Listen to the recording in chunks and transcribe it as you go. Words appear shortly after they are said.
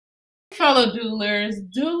Fellow Doodlers,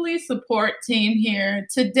 Doodly support team here.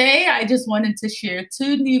 Today, I just wanted to share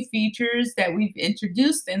two new features that we've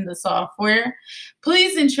introduced in the software.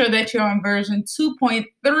 Please ensure that you're on version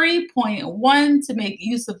 2.3.1 to make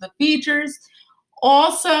use of the features.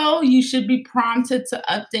 Also, you should be prompted to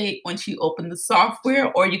update once you open the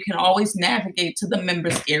software, or you can always navigate to the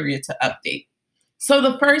members area to update. So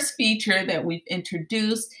the first feature that we've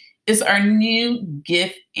introduced is our new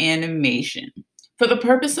Gif Animation. For the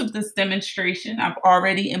purpose of this demonstration, I've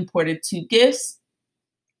already imported two GIFs.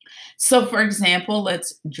 So for example,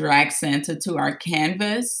 let's drag Santa to our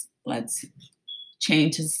canvas. Let's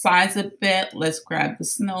change his size a bit. Let's grab the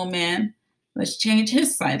snowman. Let's change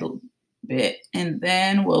his size a bit. And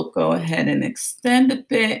then we'll go ahead and extend a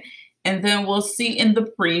bit. And then we'll see in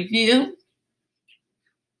the preview.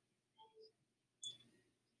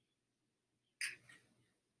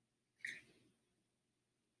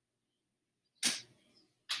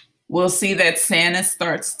 We'll see that Santa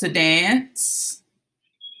starts to dance.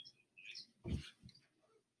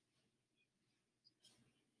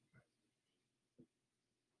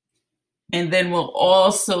 And then we'll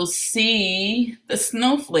also see the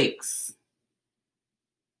snowflakes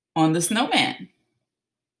on the snowman.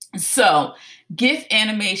 So GIF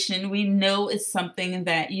animation, we know is something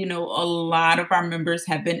that, a lot of our members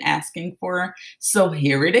have been asking for. So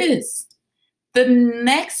here it is. The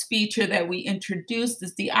next feature that we introduced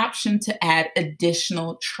is the option to add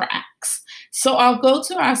additional tracks. So I'll go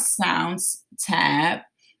to our Sounds tab,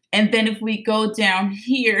 and then if we go down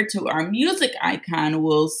here to our music icon,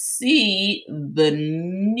 we'll see the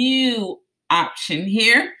new option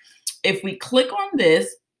here. If we click on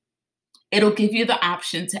this, it'll give you the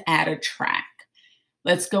option to add a track.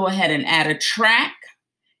 Let's go ahead and add a track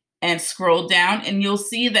and scroll down, and you'll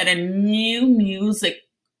see that a new music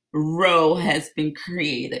row has been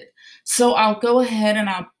created. So I'll go ahead and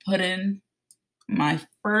I'll put in my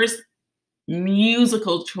first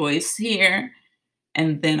musical choice here,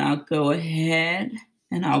 and then I'll go ahead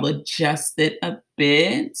and I'll adjust it a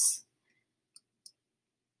bit.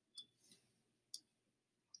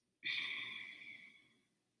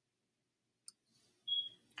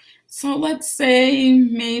 So let's say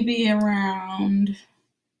maybe around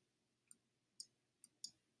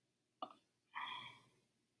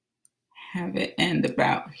have it end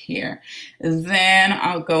about here. Then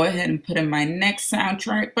I'll go ahead and put in my next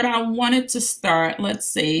soundtrack, but I want it to start, let's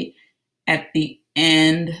say, at the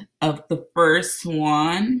end of the first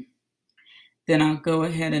one. Then I'll go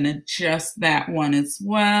ahead and adjust that one as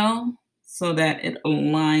well so that it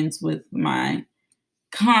aligns with my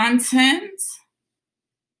content.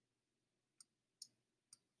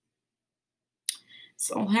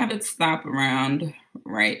 So I'll have it stop around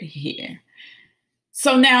right here.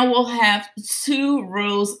 So now we'll have two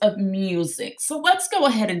rows of music. So let's go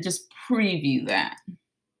ahead and just preview that.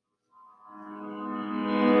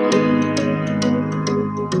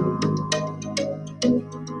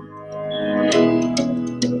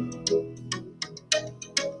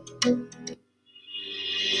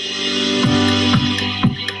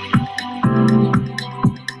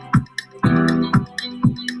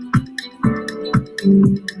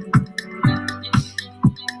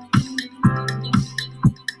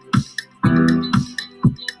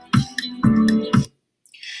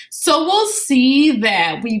 So we'll see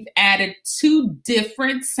that we've added two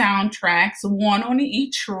different soundtracks, one on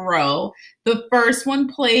each row. The first one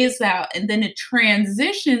plays out and then it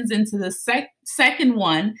transitions into the second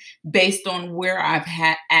one based on where I've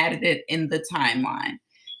added it in the timeline.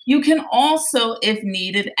 You can also, if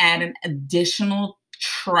needed, add an additional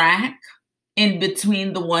track in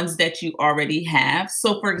between the ones that you already have.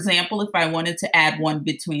 So for example, if I wanted to add one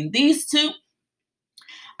between these two,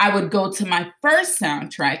 I would go to my first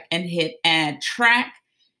soundtrack and hit add track,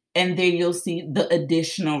 and there you'll see the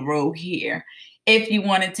additional row here. If you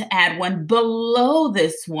wanted to add one below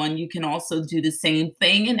this one, you can also do the same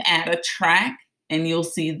thing and add a track, and you'll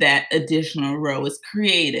see that additional row is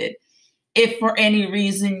created. If for any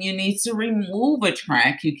reason you need to remove a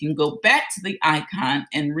track, you can go back to the icon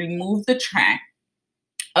and remove the track.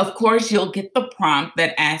 Of course, you'll get the prompt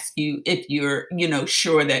that asks you if you're,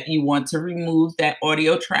 sure that you want to remove that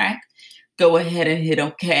audio track. Go ahead and hit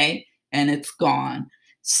OK, and it's gone.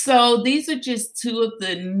 So these are just two of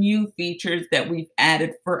the new features that we've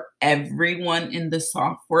added for everyone in the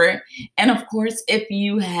software. And of course, if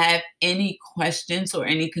you have any questions or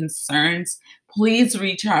any concerns, please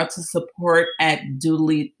reach out to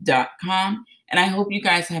support@doodly.com. And I hope you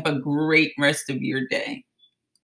guys have a great rest of your day.